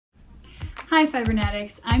Hi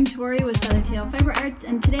Fibernatics, I'm Tori with Feathertail Fiber Arts,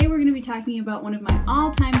 and today we're going to be talking about one of my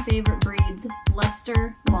all-time favorite breeds,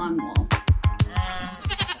 Leicester Longwool.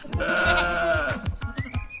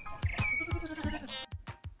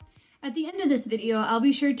 At the end of this video, I'll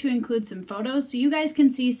be sure to include some photos so you guys can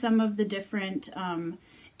see some of the different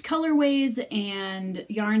colorways and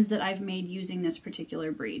yarns that I've made using this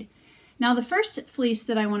particular breed. Now the first fleece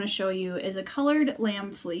that I want to show you is a colored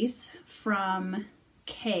lamb fleece from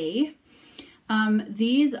K.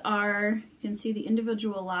 These are, you can see the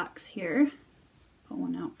individual locks here. Pull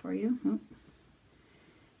one out for you. Oh.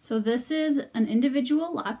 So this is an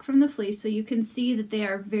individual lock from the fleece, so you can see that they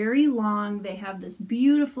are very long. They have this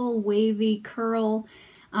beautiful wavy curl,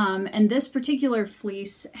 and this particular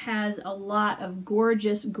fleece has a lot of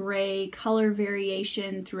gorgeous gray color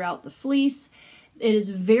variation throughout the fleece. It is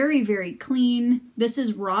very, very clean. This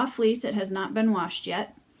is raw fleece. It has not been washed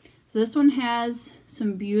yet. So this one has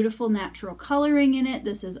some beautiful natural coloring in it.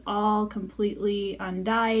 This is all completely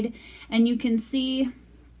undyed, and you can see,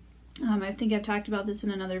 I think I've talked about this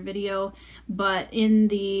in another video, but in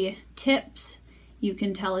the tips you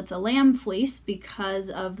can tell it's a lamb fleece because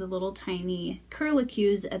of the little tiny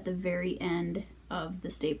curlicues at the very end of the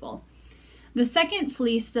staple. The second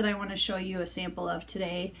fleece that I want to show you a sample of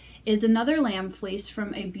today is another lamb fleece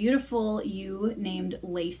from a beautiful ewe named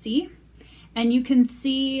Lacey. And you can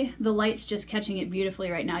see the light's just catching it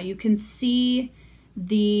beautifully right now. You can see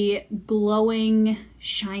the glowing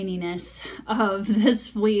shininess of this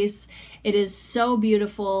fleece. It is so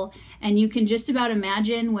beautiful, and you can just about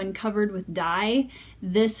imagine when covered with dye,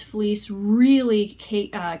 this fleece really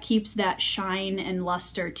keeps that shine and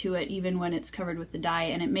luster to it even when it's covered with the dye,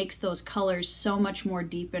 and it makes those colors so much more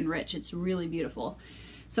deep and rich. It's really beautiful.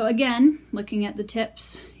 So again, looking at the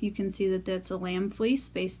tips, you can see that that's a lamb fleece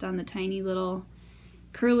based on the tiny little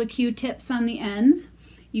curlicue tips on the ends.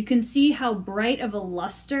 You can see how bright of a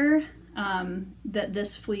luster that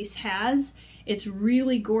this fleece has. It's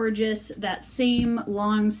really gorgeous. That same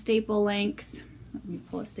long staple length. Let me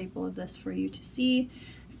pull a staple of this for you to see.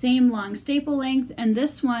 Same long staple length, and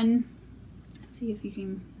this one, let's see if you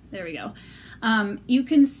can, there we go. You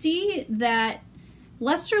can see that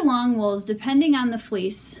Leicester Longwools, depending on the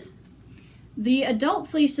fleece, the adult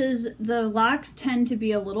fleeces, the locks tend to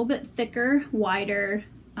be a little bit thicker, wider,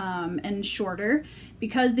 and shorter.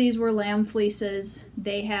 Because these were lamb fleeces,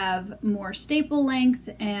 they have more staple length,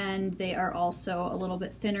 and they are also a little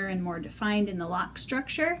bit thinner and more defined in the lock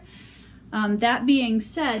structure. That being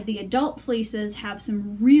said, the adult fleeces have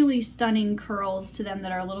some really stunning curls to them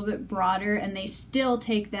that are a little bit broader, and they still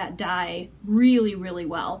take that dye really, really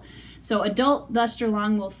well. So adult Leicester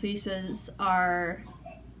Longwool fleeces are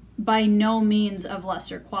by no means of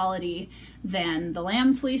lesser quality than the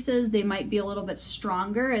lamb fleeces. They might be a little bit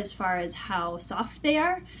stronger as far as how soft they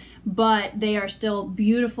are, but they are still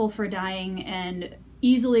beautiful for dyeing and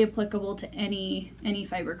easily applicable to any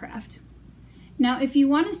fiber craft. Now, if you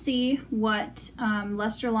want to see what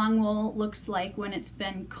Leicester Longwool looks like when it's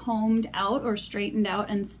been combed out or straightened out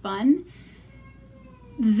and spun,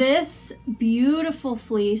 this beautiful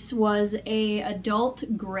fleece was a adult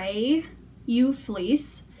gray ewe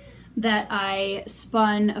fleece that I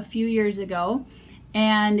spun a few years ago,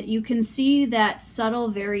 and you can see that subtle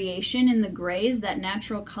variation in the grays. That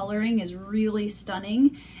natural coloring is really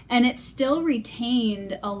stunning, and it still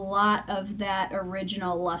retained a lot of that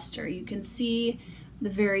original luster. You can see the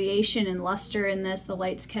variation in luster in this. The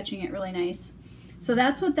light's catching it really nice. So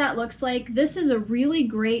that's what that looks like. This is a really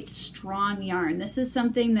great strong yarn. This is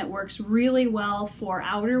something that works really well for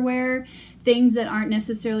outerwear, things that aren't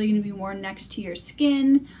necessarily going to be worn next to your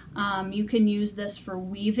skin. You can use this for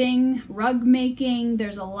weaving, rug making.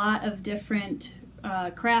 There's a lot of different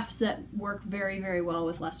crafts that work very, very well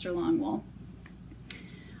with Leicester Longwool.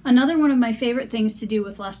 Another one of my favorite things to do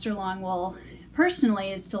with Leicester Longwool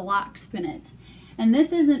personally is to lock spin it. And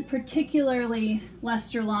this isn't particularly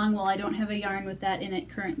Leicester Longwool. I don't have a yarn with that in it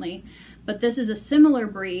currently, but this is a similar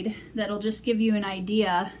breed that'll just give you an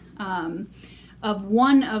idea of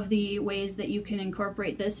one of the ways that you can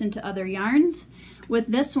incorporate this into other yarns. With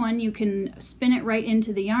this one, you can spin it right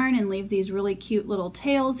into the yarn and leave these really cute little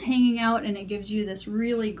tails hanging out, and it gives you this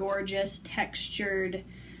really gorgeous textured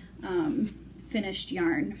finished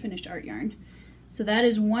art yarn. So that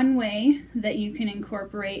is one way that you can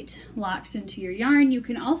incorporate locks into your yarn. You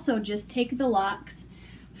can also just take the locks,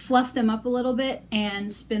 fluff them up a little bit,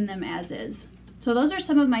 and spin them as is. So those are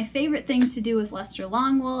some of my favorite things to do with Leicester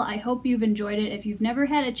Longwool. I hope you've enjoyed it. If you've never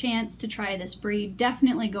had a chance to try this breed,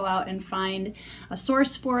 definitely go out and find a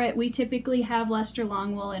source for it. We typically have Leicester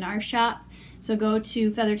Longwool in our shop, so go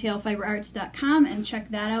to feathertailfiberarts.com and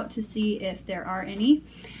check that out to see if there are any.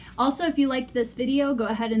 Also, if you liked this video, go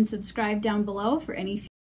ahead and subscribe down below for any